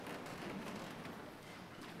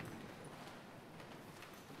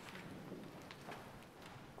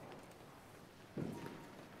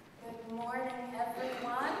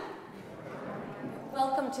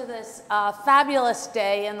welcome to this fabulous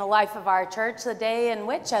day in the life of our church, the day in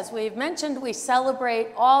which, as we've mentioned, we celebrate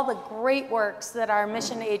all the great works that our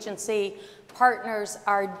mission agency partners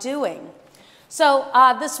are doing. So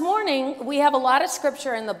this morning, we have a lot of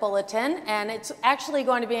scripture in the bulletin, and it's actually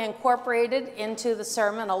going to be incorporated into the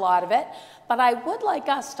sermon, a lot of it. But I would like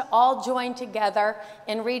us to all join together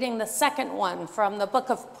in reading the second one from the book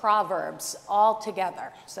of Proverbs, all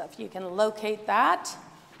together. So if you can locate that,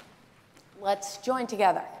 let's join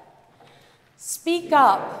together. Speak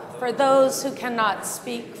up for those who cannot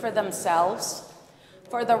speak for themselves,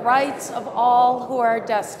 for the rights of all who are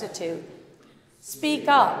destitute. Speak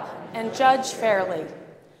up and judge fairly.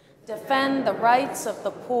 Defend the rights of the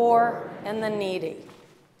poor and the needy.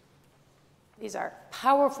 These are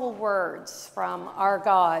powerful words from our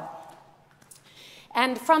God.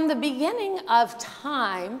 And from the beginning of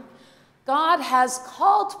time, God has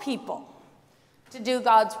called people to do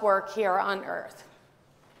God's work here on earth.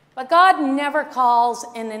 But God never calls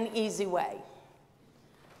in an easy way.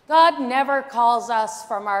 God never calls us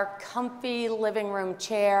from our comfy living room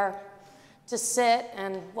chair to sit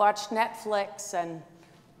and watch Netflix and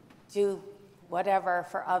do whatever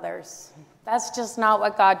for others. That's just not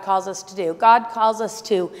what God calls us to do. God calls us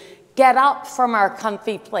to get up from our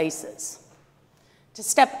comfy places, to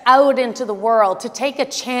step out into the world, to take a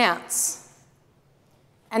chance,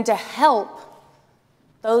 and to help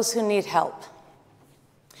those who need help.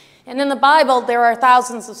 And in the Bible, there are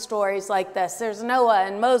thousands of stories like this. There's Noah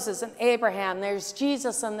and Moses and Abraham. There's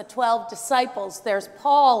Jesus and the 12 disciples. There's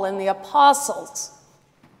Paul and the apostles.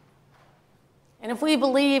 And if we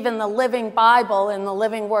believe in the living Bible, in the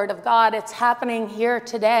living Word of God, it's happening here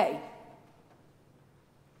today.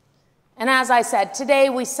 And as I said,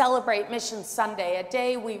 today we celebrate Mission Sunday, a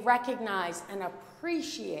day we recognize and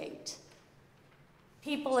appreciate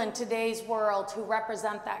people in today's world who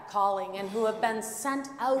represent that calling and who have been sent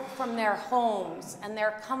out from their homes and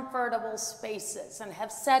their comfortable spaces and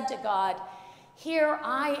have said to God, "Here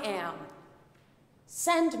I am,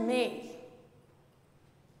 send me."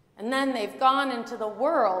 And then they've gone into the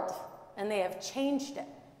world and they have changed it.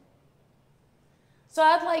 So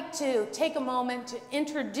I'd like to take a moment to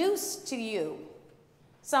introduce to you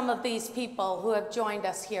some of these people who have joined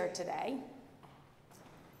us here today.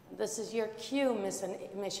 This is your cue,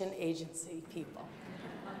 mission agency people.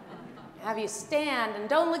 Have you stand and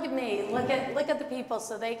don't look at me. Look at the people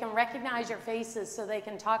so they can recognize your faces so they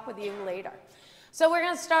can talk with you later. So we're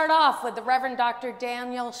going to start off with the Reverend Dr.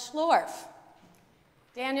 Daniel Schlorf.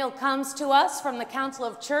 Daniel comes to us from the Council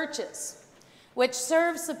of Churches, which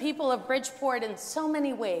serves the people of Bridgeport in so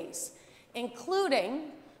many ways,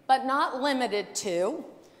 including, but not limited to,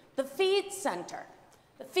 the Feed Center.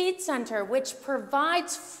 The Feed Center, which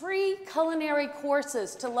provides free culinary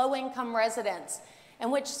courses to low-income residents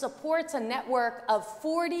and which supports a network of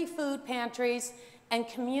 40 food pantries and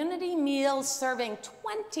community meals serving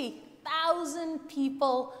 20,000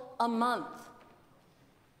 people a month.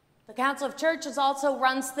 The Council of Churches also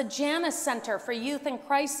runs the Janus Center for Youth in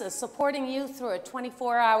Crisis, supporting youth through a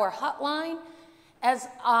 24-hour hotline, as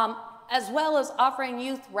well as offering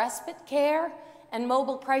youth respite care and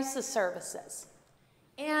mobile crisis services.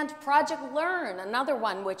 And Project Learn, another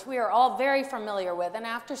one which we are all very familiar with, an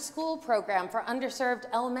after-school program for underserved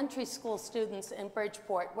elementary school students in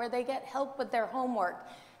Bridgeport, where they get help with their homework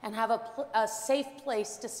and have a safe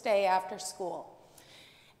place to stay after school.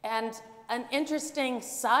 And an interesting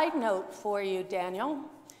side note for you, Daniel,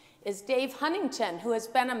 is Dave Huntington, who has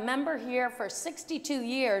been a member here for 62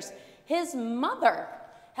 years. His mother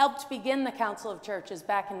helped begin the Council of Churches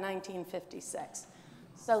back in 1956.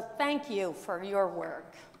 So thank you for your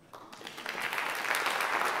work.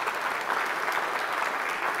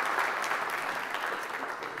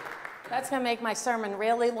 That's going to make my sermon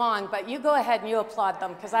really long, but you go ahead and you applaud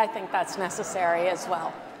them because I think that's necessary as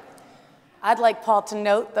well. I'd like Paul to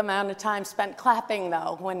note the amount of time spent clapping,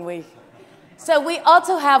 though, So we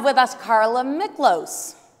also have with us Carla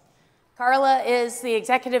Miklos. Carla is the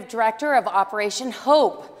executive director of Operation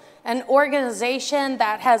Hope, an organization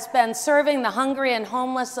that has been serving the hungry and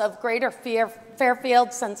homeless of Greater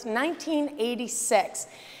Fairfield since 1986.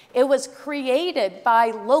 It was created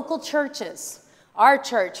by local churches, our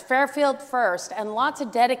church, Fairfield First, and lots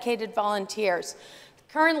of dedicated volunteers.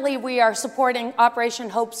 Currently, we are supporting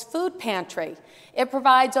Operation Hope's food pantry. It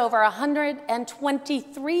provides over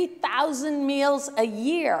 123,000 meals a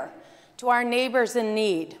year to our neighbors in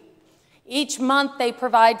need. Each month, they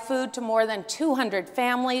provide food to more than 200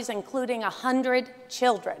 families, including 100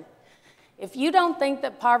 children. If you don't think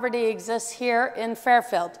that poverty exists here in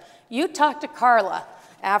Fairfield, you talk to Carla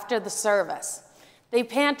after the service. The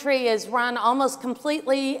pantry is run almost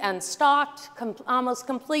completely and stocked almost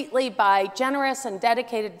completely by generous and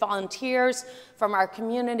dedicated volunteers from our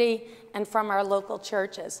community and from our local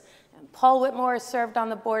churches. And Paul Whitmore has served on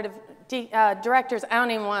the board of directors. I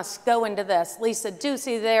don't even want to go into this. Lisa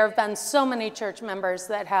Ducey, there have been so many church members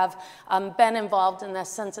that have been involved in this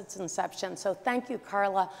since its inception. So thank you,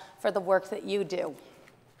 Carla, for the work that you do.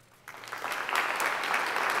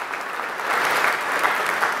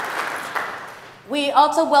 We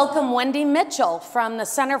also welcome Wendy Mitchell from the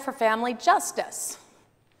Center for Family Justice.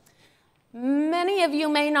 Many of you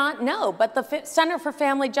may not know, but the Center for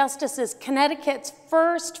Family Justice is Connecticut's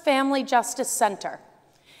first family justice center,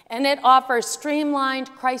 and it offers streamlined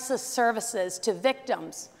crisis services to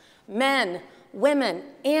victims, men, women,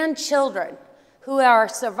 and children who are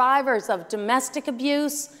survivors of domestic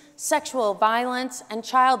abuse, sexual violence, and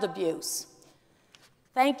child abuse.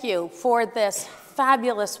 Thank you for this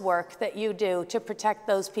fabulous work that you do to protect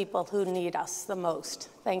those people who need us the most.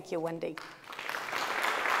 Thank you, Wendy.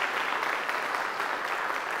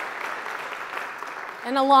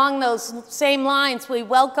 And along those same lines, we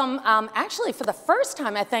welcome, actually for the first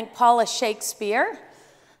time, I think, Paula Shakespeare.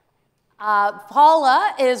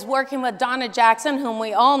 Paula is working with Donna Jackson, whom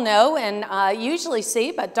we all know and usually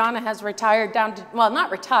see, but Donna has retired down to, well,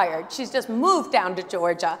 not retired, she's just moved down to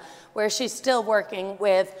Georgia, where she's still working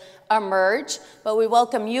with Emerge. But we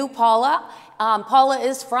welcome you, Paula. Paula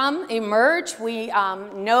is from Emerge. We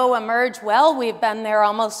know Emerge well. We've been there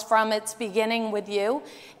almost from its beginning with you.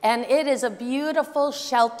 And it is a beautiful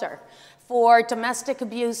shelter for domestic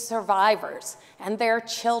abuse survivors and their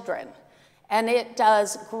children. And it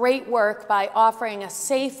does great work by offering a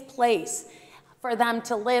safe place for them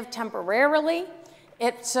to live temporarily.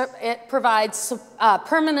 It provides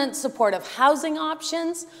permanent supportive housing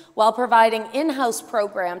options while providing in-house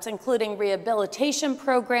programs, including rehabilitation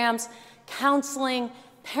programs, counseling,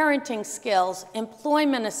 parenting skills,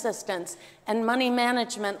 employment assistance, and money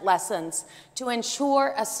management lessons to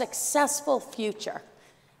ensure a successful future.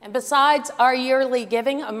 And besides our yearly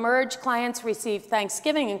giving, Emerge clients receive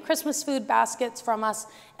Thanksgiving and Christmas food baskets from us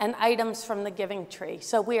and items from the Giving Tree.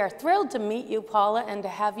 So we are thrilled to meet you, Paula, and to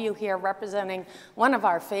have you here representing one of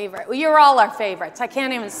our favorites. Well, you're all our favorites. I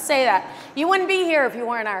can't even say that. You wouldn't be here if you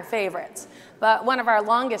weren't our favorites, but one of our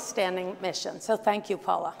longest standing missions. So thank you,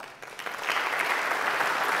 Paula.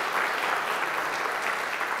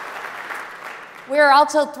 We're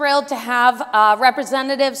also thrilled to have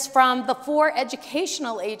representatives from the 4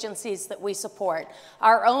 educational agencies that we support.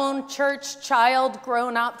 Our own church child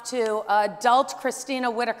grown up to adult,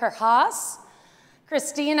 Christina Whitaker-Haas.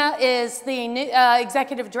 Christina is the new,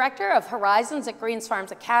 executive director of Horizons at Greens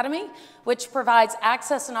Farms Academy, which provides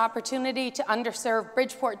access and opportunity to underserved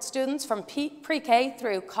Bridgeport students from pre-K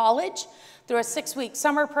through college, through a 6-week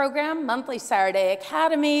summer program, monthly Saturday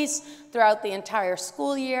academies throughout the entire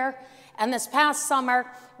school year. And this past summer,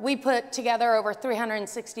 we put together over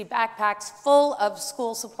 360 backpacks full of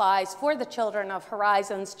school supplies for the children of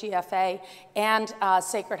Horizons, GFA, and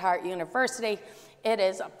Sacred Heart University. It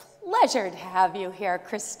is a pleasure to have you here,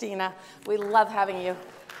 Christina. We love having you.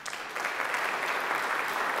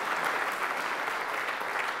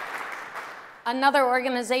 Another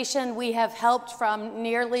organization we have helped from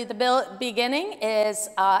nearly the beginning is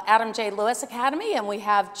Adam J. Lewis Academy, and we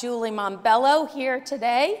have Julie Mombello here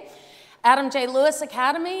today. Adam J. Lewis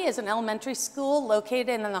Academy is an elementary school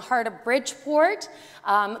located in the heart of Bridgeport,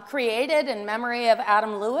 created in memory of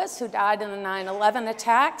Adam Lewis, who died in the 9/11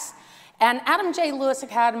 attacks. And Adam J. Lewis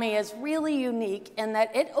Academy is really unique in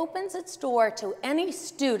that it opens its door to any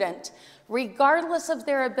student, regardless of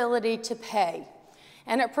their ability to pay.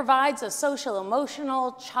 And it provides a social,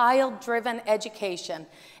 emotional, child-driven education.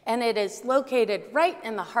 And it is located right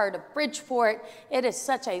in the heart of Bridgeport. It is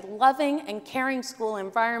such a loving and caring school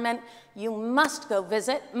environment. You must go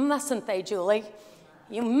visit, mustn't they, Julie?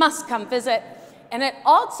 You must come visit. And it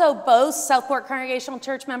also boasts Southport Congregational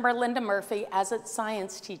Church member Linda Murphy as its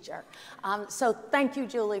science teacher. So thank you,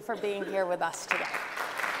 Julie, for being here with us today.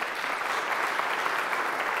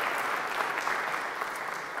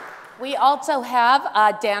 We also have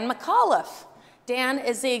Dan McAuliffe. Dan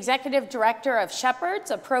is the executive director of Shepherds,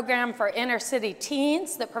 a program for inner city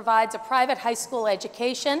teens that provides a private high school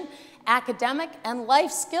education, academic, and life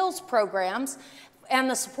skills programs, and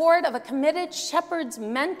the support of a committed Shepherds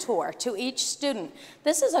mentor to each student.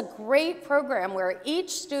 This is a great program where each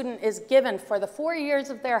student is given for the 4 years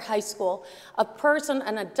of their high school a person,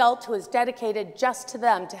 an adult who is dedicated just to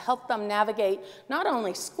them to help them navigate not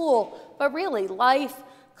only school, but really life,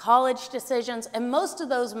 college decisions, and most of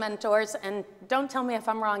those mentors, and don't tell me if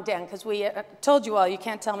I'm wrong, Dan, because we told you all you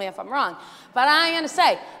can't tell me if I'm wrong, but I'm going to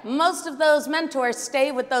say most of those mentors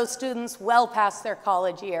stay with those students well past their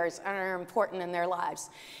college years and are important in their lives.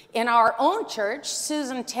 In our own church,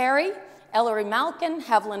 Susan Terry, Ellery Malkin,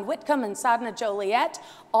 Evelyn Whitcomb, and Sadhna Joliet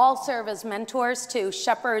all serve as mentors to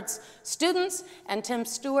Shepherd's students, and Tim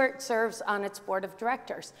Stewart serves on its board of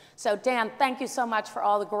directors. So Dan, thank you so much for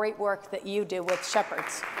all the great work that you do with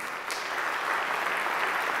Shepherd's.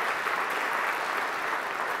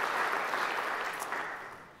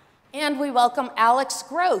 And we welcome Alex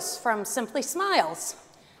Gross from Simply Smiles.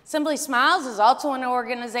 Simply Smiles is also an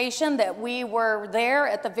organization that we were there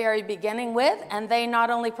at the very beginning with, and they not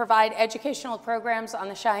only provide educational programs on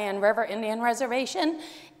the Cheyenne River Indian Reservation,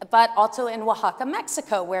 but also in Oaxaca,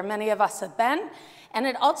 Mexico, where many of us have been, and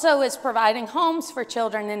it also is providing homes for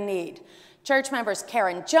children in need. Church members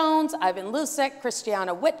Karen Jones, Ivan Lusick,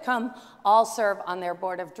 Christiana Whitcomb all serve on their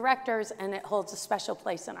board of directors, and it holds a special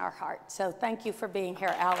place in our heart. So thank you for being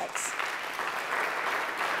here, Alex.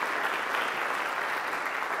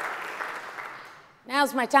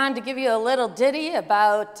 Now's my time to give you a little ditty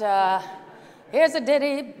about, here's a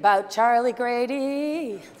ditty about Charlie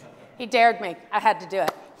Grady. He dared me, I had to do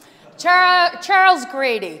it. Charles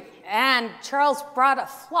Grady, and Charles brought a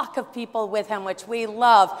flock of people with him, which we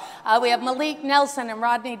love. We have Malik Nelson and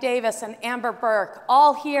Rodney Davis and Amber Burke,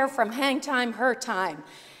 all here from Hang Time, Her Time.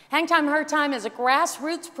 Hang Time, Her Time is a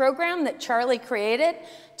grassroots program that Charlie created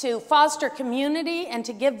to foster community and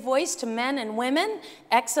to give voice to men and women,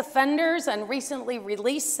 ex-offenders, and recently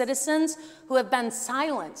released citizens who have been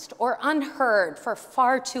silenced or unheard for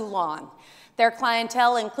far too long. Their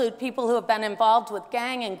clientele include people who have been involved with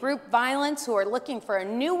gang and group violence who are looking for a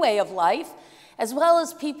new way of life, as well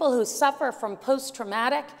as people who suffer from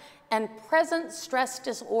post-traumatic and present stress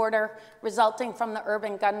disorder resulting from the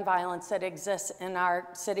urban gun violence that exists in our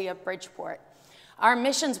city of Bridgeport. Our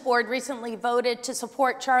missions board recently voted to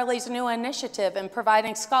support Charlie's new initiative in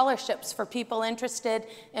providing scholarships for people interested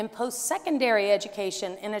in post-secondary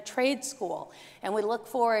education in a trade school. And we look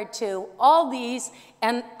forward to all these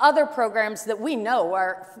and other programs that we know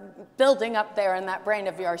are building up there in that brain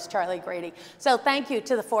of yours, Charlie Grady. So thank you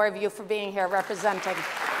to the four of you for being here representing.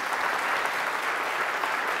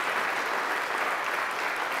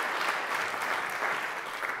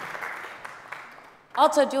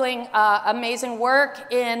 Also doing amazing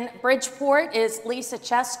work in Bridgeport is Lisa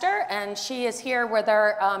Chester, and she is here with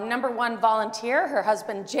our #1 volunteer, her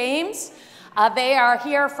husband James. They are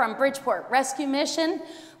here from Bridgeport Rescue Mission.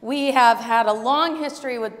 We have had a long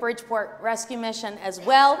history with Bridgeport Rescue Mission as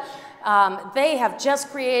well. They have just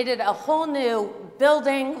created a whole new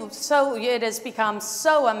building, so it has become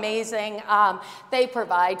so amazing. They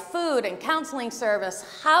provide food and counseling service,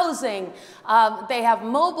 housing. They have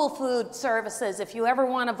mobile food services. If you ever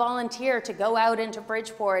want to volunteer to go out into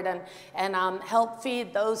Bridgeport and help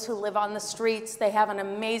feed those who live on the streets, they have an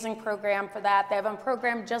amazing program for that. They have a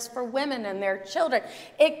program just for women and their children.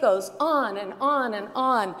 It goes on and on and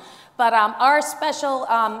on. But our special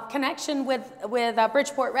connection with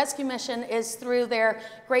Bridgeport Rescue Mission is through their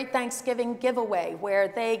Great Thanksgiving Giveaway, where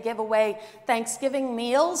they give away Thanksgiving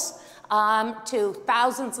meals to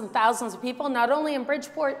thousands and thousands of people, not only in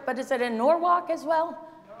Bridgeport, but is it in Norwalk as well?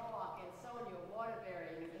 Norwalk, in Sonia,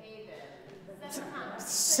 Waterbury, New Haven.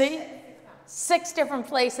 See? 6 different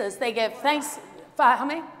places. They give thanks. How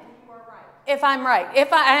many? And you are right. If I'm right.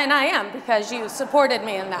 And I am, because you supported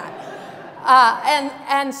me in that.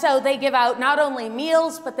 And so they give out not only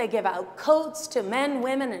meals, but they give out coats to men,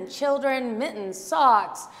 women, and children, mittens,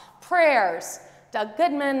 socks, prayers. Doug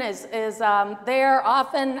Goodman is there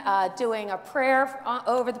often doing a prayer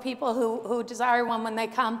over the people who desire one when they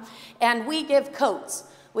come. And we give coats.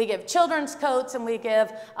 We give children's coats, and we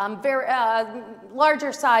give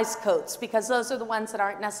larger size coats, because those are the ones that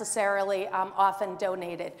aren't necessarily often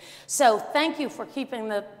donated. So thank you for keeping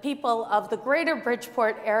the people of the greater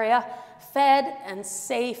Bridgeport area fed and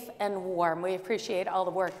safe and warm. We appreciate all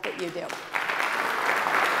the work that you do.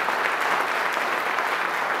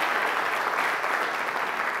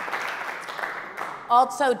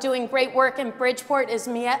 Also doing great work in Bridgeport is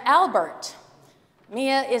Mia Albert.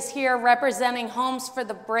 Mia is here representing Homes for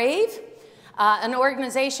the Brave, an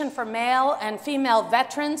organization for male and female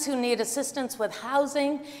veterans who need assistance with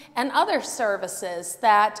housing and other services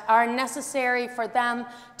that are necessary for them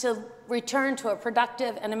to return to a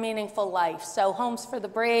productive and a meaningful life. So Homes for the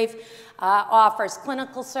Brave offers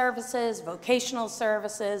clinical services, vocational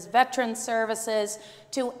services, veteran services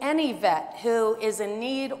to any vet who is in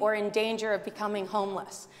need or in danger of becoming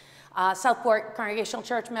homeless. Southport Congregational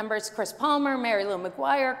Church members Chris Palmer, Mary Lou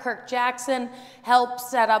McGuire, Kirk Jackson helped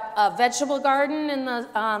set up a vegetable garden in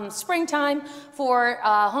the springtime for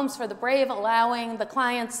Homes for the Brave, allowing the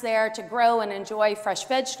clients there to grow and enjoy fresh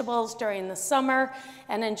vegetables during the summer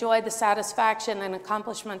and enjoy the satisfaction and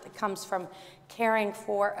accomplishment that comes from caring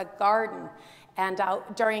for a garden. And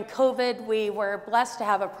during COVID, we were blessed to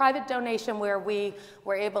have a private donation where we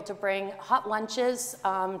were able to bring hot lunches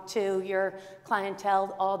to your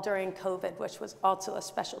clientele all during COVID, which was also a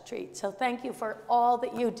special treat. So thank you for all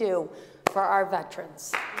that you do for our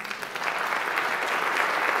veterans.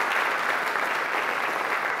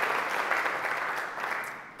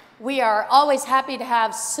 We are always happy to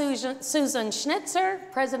have Susan Schnitzer,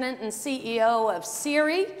 President and CEO of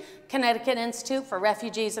CIRI, Connecticut Institute for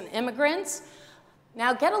Refugees and Immigrants.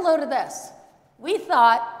 Now get a load of this.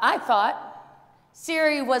 I thought,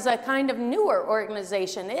 CIRI was a kind of newer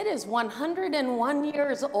organization. It is 101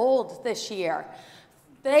 years old this year.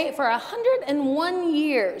 For 101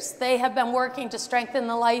 years, they have been working to strengthen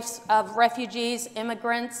the lives of refugees,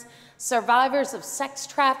 immigrants, survivors of sex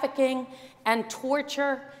trafficking and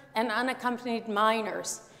torture, and unaccompanied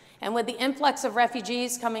minors. And with the influx of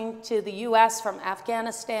refugees coming to the US from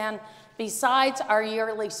Afghanistan, besides our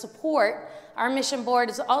yearly support, our mission board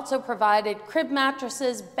has also provided crib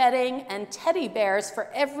mattresses, bedding, and teddy bears for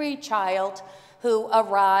every child who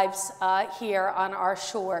arrives here on our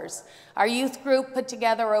shores. Our youth group put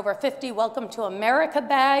together over 50 Welcome to America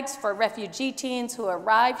bags for refugee teens who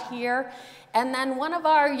arrived here. And then one of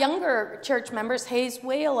our younger church members, Hayes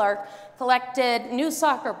Whaler, collected new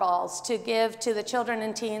soccer balls to give to the children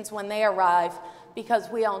and teens when they arrive, because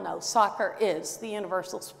we all know soccer is the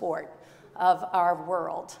universal sport of our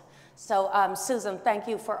world. So Susan, thank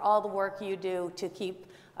you for all the work you do to keep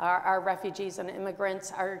our refugees and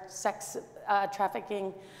immigrants, our sex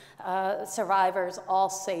trafficking survivors all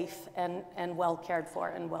safe and well cared for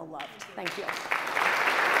and well loved. Thank you.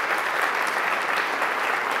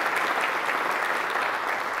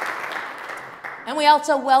 And we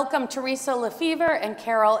also welcome Teresa Lefevre and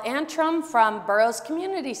Carol Antrim from Burroughs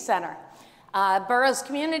Community Center. Burroughs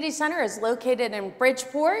Community Center is located in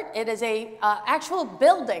Bridgeport. It is an actual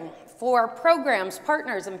building for programs,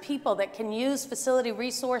 partners, and people that can use facility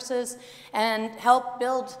resources and help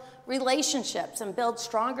build relationships and build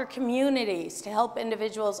stronger communities to help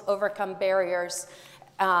individuals overcome barriers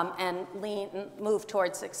and move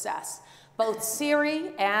towards success. Both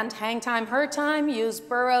CIRI and Hang Time, Her Time use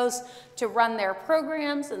Burroughs to run their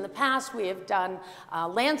programs. In the past, we have done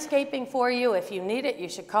landscaping for you. If you need it, you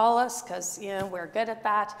should call us, because we're good at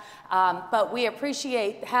that. But we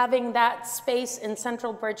appreciate having that space in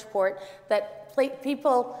Central Bridgeport that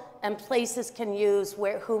people and places can use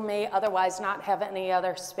who may otherwise not have any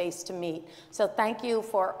other space to meet. So thank you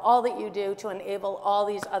for all that you do to enable all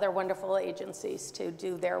these other wonderful agencies to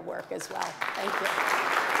do their work as well. Thank you.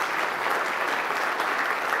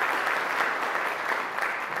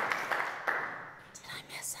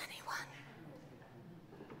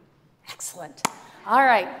 Excellent. All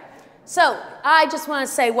right. So I just want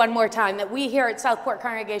to say one more time that we here at Southport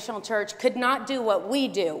Congregational Church could not do what we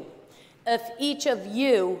do if each of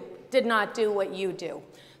you did not do what you do.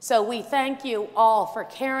 So we thank you all for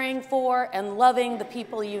caring for and loving the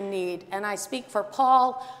people you need. And I speak for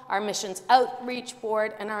Paul, our Missions Outreach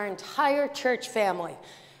Board, and our entire church family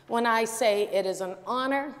when I say it is an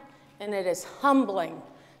honor and it is humbling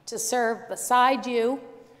to serve beside you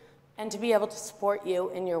and to be able to support you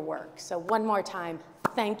in your work. So one more time,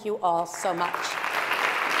 thank you all so much.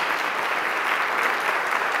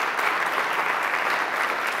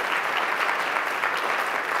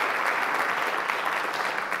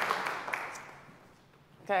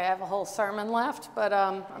 Okay, I have a whole sermon left, but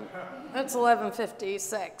it's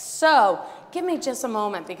 11:56. So give me just a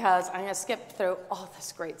moment, because I'm gonna skip through all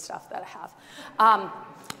this great stuff that I have.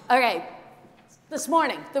 Okay, this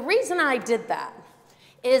morning, the reason I did that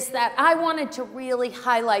is that I wanted to really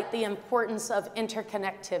highlight the importance of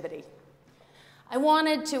interconnectivity. I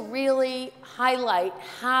wanted to really highlight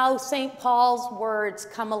how St. Paul's words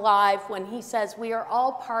come alive when he says we are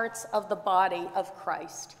all parts of the body of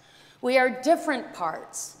Christ. We are different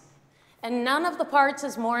parts, and none of the parts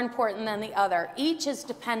is more important than the other. Each is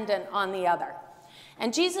dependent on the other.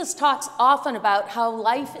 And Jesus talks often about how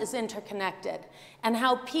life is interconnected and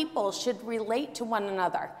how people should relate to one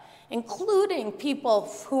another, including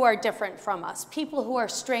people who are different from us, people who are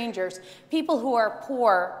strangers, people who are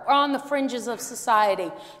poor, or on the fringes of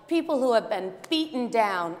society, people who have been beaten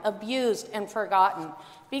down, abused, and forgotten,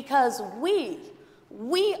 because we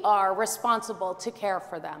are responsible to care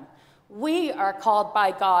for them. We are called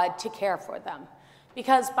by God to care for them,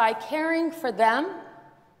 because by caring for them,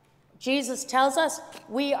 Jesus tells us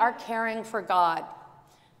we are caring for God.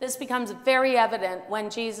 This becomes very evident when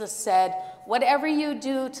Jesus said, "Whatever you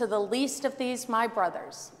do to the least of these, my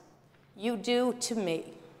brothers, you do to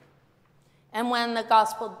me." And when the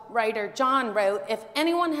gospel writer John wrote, "If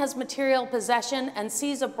anyone has material possession and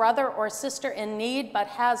sees a brother or sister in need but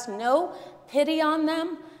has no pity on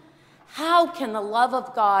them, how can the love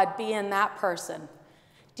of God be in that person?"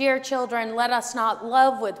 Dear children, let us not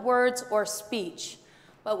love with words or speech,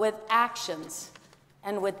 but with actions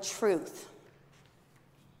and with truth.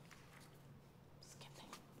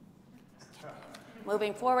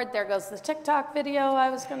 Moving forward, there goes the TikTok video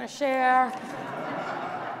I was going to share.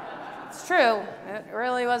 It's true. It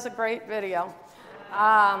really was a great video.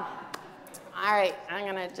 All right, I'm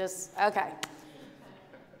going to okay.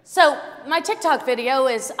 So my TikTok video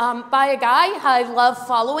is by a guy I love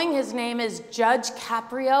following. His name is Judge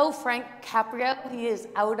Caprio, Frank Caprio. He is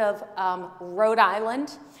out of Rhode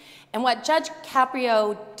Island. And what Judge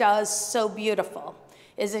Caprio does so beautiful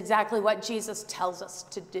is exactly what Jesus tells us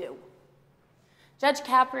to do. Judge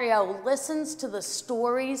Caprio listens to the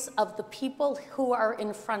stories of the people who are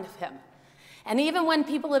in front of him. And even when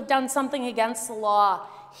people have done something against the law,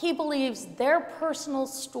 he believes their personal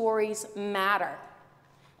stories matter.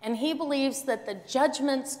 And he believes that the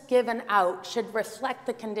judgments given out should reflect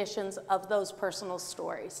the conditions of those personal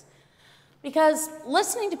stories. Because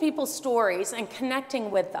listening to people's stories and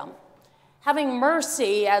connecting with them, having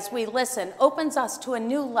mercy as we listen, opens us to a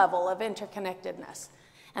new level of interconnectedness.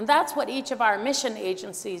 And that's what each of our mission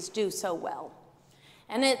agencies do so well.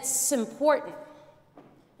 And it's important.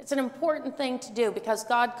 It's an important thing to do because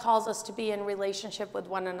God calls us to be in relationship with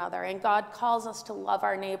one another, and God calls us to love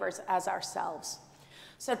our neighbors as ourselves.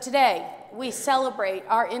 So today, we celebrate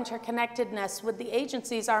our interconnectedness with the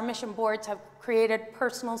agencies our mission boards have created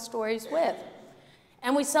personal stories with.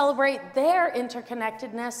 And we celebrate their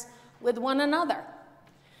interconnectedness with one another.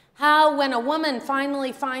 How when a woman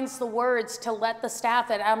finally finds the words to let the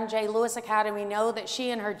staff at Adam J. Lewis Academy know that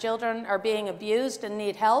she and her children are being abused and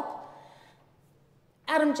need help,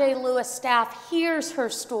 Adam J. Lewis staff hears her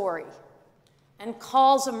story and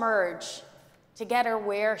calls Emerge to get her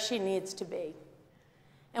where she needs to be.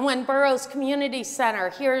 And when Burroughs Community Center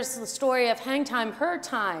hears the story of Hang Time, Her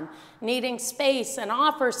Time, needing space and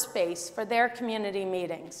offers space for their community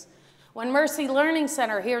meetings. When Mercy Learning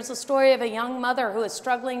Center hears the story of a young mother who is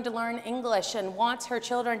struggling to learn English and wants her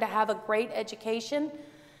children to have a great education,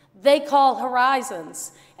 they call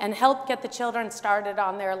Horizons and help get the children started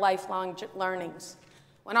on their lifelong learnings.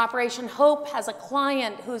 When Operation Hope has a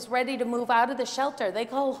client who's ready to move out of the shelter, they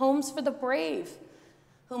call Homes for the Brave,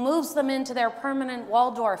 who moves them into their permanent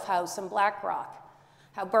Waldorf house in Black Rock.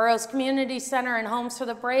 How Burroughs Community Center and Homes for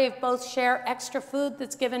the Brave both share extra food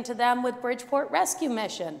that's given to them with Bridgeport Rescue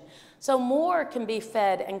Mission, so more can be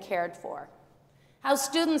fed and cared for. How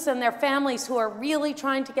students and their families who are really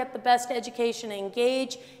trying to get the best education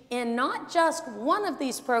engage in not just one of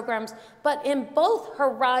these programs, but in both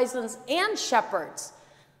Horizons and Shepherds,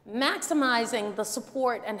 maximizing the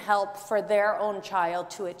support and help for their own child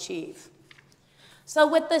to achieve. So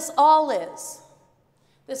what this all is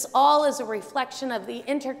a reflection of the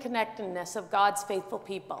interconnectedness of God's faithful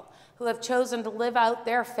people who have chosen to live out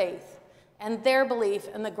their faith and their belief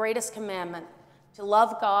in the greatest commandment, to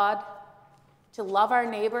love God, to love our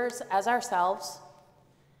neighbors as ourselves,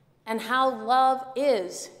 and how love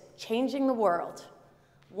is changing the world,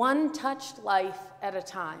 one touched life at a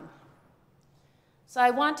time. So I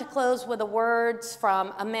want to close with the words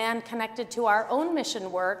from a man connected to our own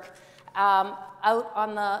mission work out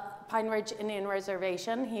on the Pine Ridge Indian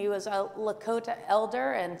Reservation. He was a Lakota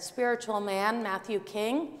elder and spiritual man, Matthew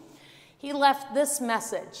King. He left this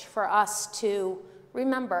message for us to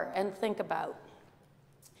remember and think about.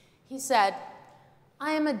 He said,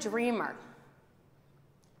 "I am a dreamer,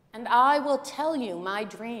 and I will tell you my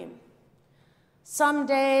dream.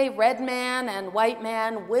 Someday, red man and white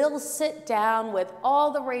man will sit down with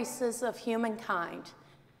all the races of humankind,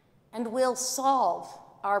 and we'll solve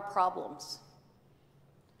our problems.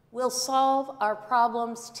 We'll solve our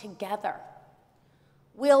problems together.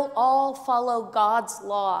 We'll all follow God's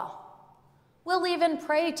law. We'll even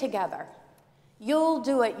pray together. You'll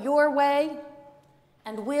do it your way,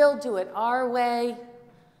 and we'll do it our way,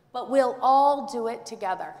 but we'll all do it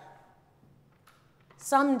together.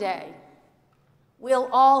 Someday, we'll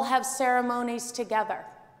all have ceremonies together.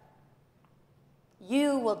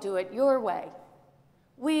 You will do it your way.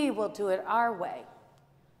 We will do it our way,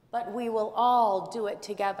 but we will all do it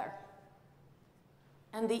together.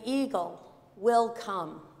 And the eagle will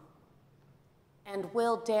come and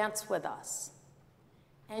will dance with us.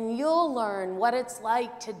 And you'll learn what it's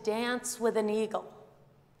like to dance with an eagle.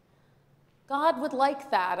 God would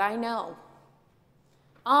like that, I know.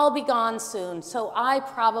 I'll be gone soon, so I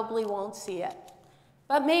probably won't see it.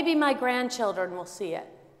 But maybe my grandchildren will see it,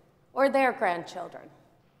 or their grandchildren.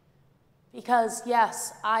 Because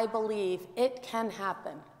yes, I believe it can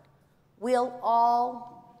happen. We'll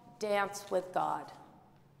all dance with God.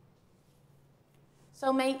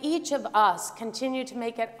 So may each of us continue to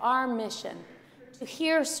make it our mission to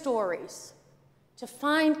hear stories, to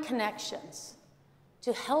find connections,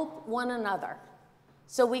 to help one another,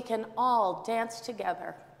 so we can all dance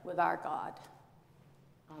together with our God.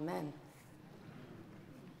 Amen.